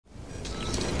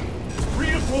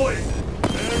deploying.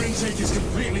 Air intake is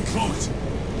completely clogged.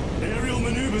 Aerial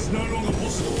maneuvers no longer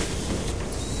possible.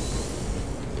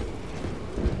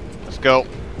 Let's go.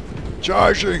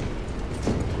 Charging.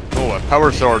 Oh, a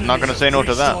power sword. Not gonna say no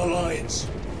to that.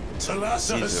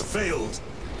 Talassa has failed.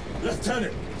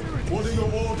 Lieutenant, what are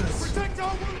your orders?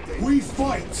 We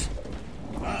fight.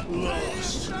 At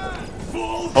last.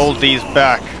 Hold these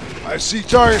back. I see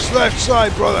targets left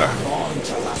side, brother.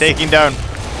 Taking down.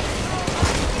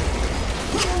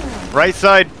 Right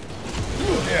side.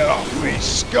 Get off me,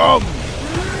 scum!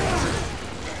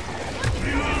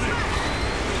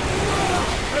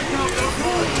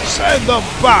 Send them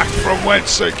back from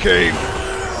whence they came.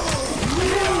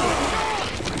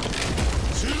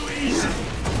 Too easy.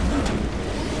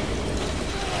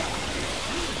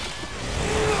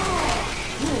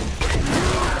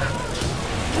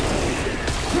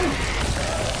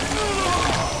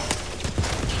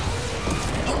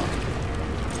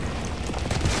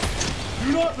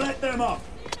 Do not let them up.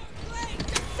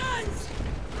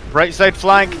 Right side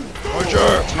flank.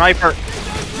 Roger. Sniper.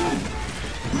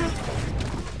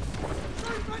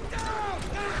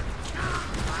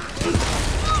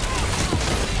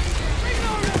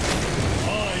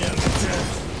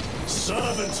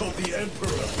 Servant of the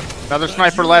Emperor. Another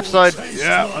sniper left side.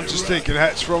 Yeah, I'm just taking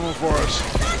hits from him for us.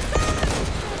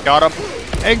 Got him.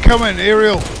 Incoming,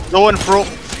 aerial. Going through.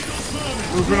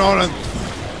 Moving on him.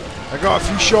 I got a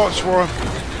few shots for him.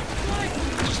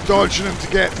 Just dodging him to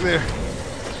get there.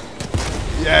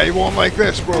 Yeah, he won't like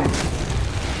this, bro.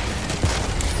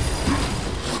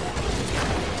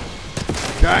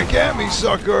 Can't get me,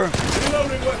 sucker.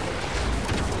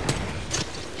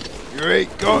 You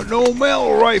ain't got no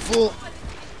metal rifle.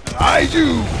 And I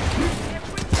do.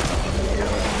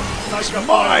 It's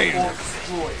mine.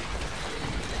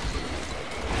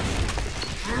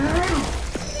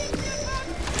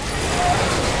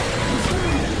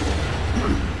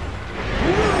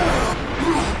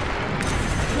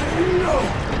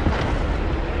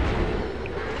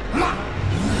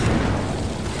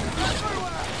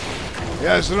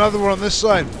 Yeah, there's another one on this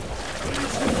side.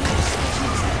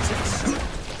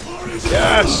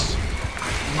 Yes!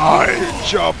 Nice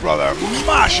job, brother.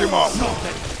 Mash him up.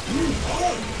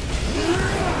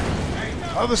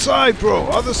 Other side, bro.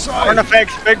 Other side. Turn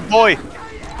effects, big boy.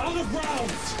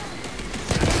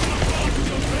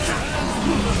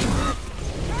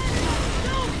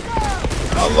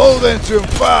 I'll load into him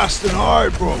fast and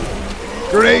hard, bro.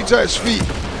 Grenades at his feet.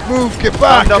 Move, get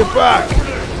back, get back.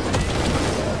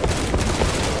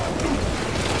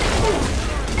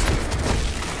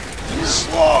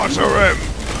 Slaughter him.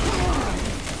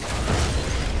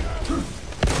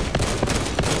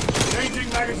 Changing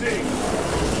magazine.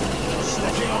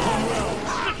 Sneaking up on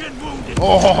rounds.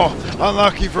 Oh,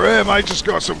 unlucky for him. I just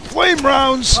got some flame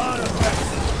rounds.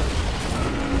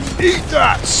 Eat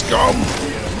that, scum.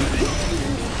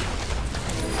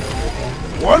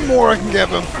 One more I can give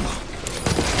him.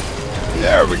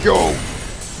 There we go.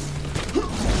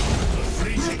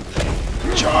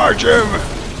 Charge him.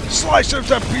 Slice him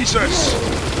to pieces.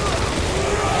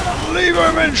 Leave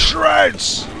him in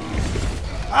shreds.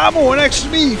 Ammo next to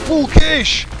me. Full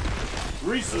cache.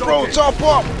 Throw top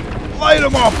up. Light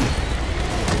him up.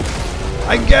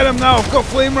 I can get him now. I've got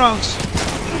flame rounds.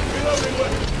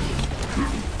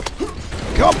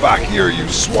 Come back here, you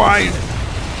swine.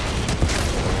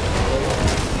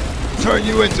 Turn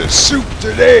you into soup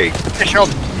today.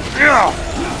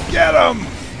 Get him.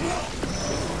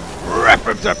 Rip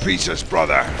him to pieces,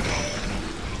 brother.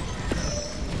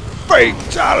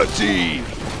 Fatality.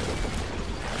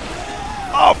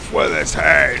 Off with his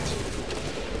head.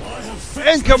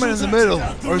 Incoming in the middle.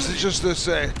 Or is it just this?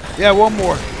 Yeah, one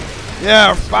more.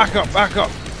 Yeah, back up, back up.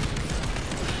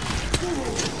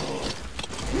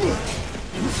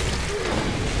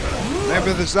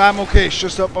 Remember this ammo case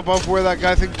just up above where that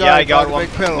guy died. Yeah, I got one.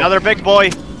 Big pillow. Another big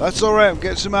boy. That's alright, I'm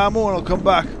getting some ammo and I'll come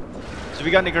back. So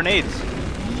we got any grenades?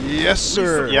 Yes,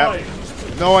 sir. Yeah.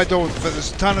 No, I don't, but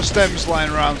there's a ton of stems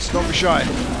lying around, so don't be shy.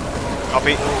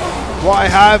 Copy. What I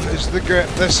have is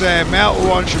this metal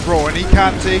launcher, bro, and he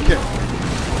can't take it.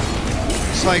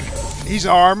 It's like, he's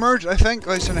armoured, I think.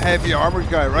 Like, he's a heavy armoured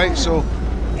guy, right? So,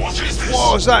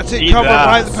 whoa, is that? Take cover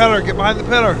behind the pillar, get behind the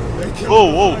pillar.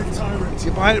 Whoa, whoa.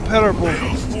 Get behind the pillar, bro.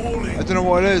 I don't know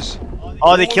what it is.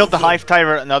 Oh, they killed the Hive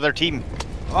Tyrant, another team.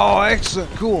 Oh,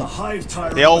 excellent, cool.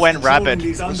 They all went rapid.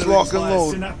 Let's lock and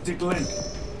load.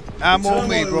 Ammo on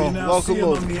me, bro. Lock and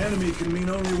load. The enemy can mean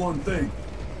only one thing.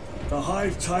 The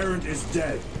Hive Tyrant is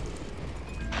dead.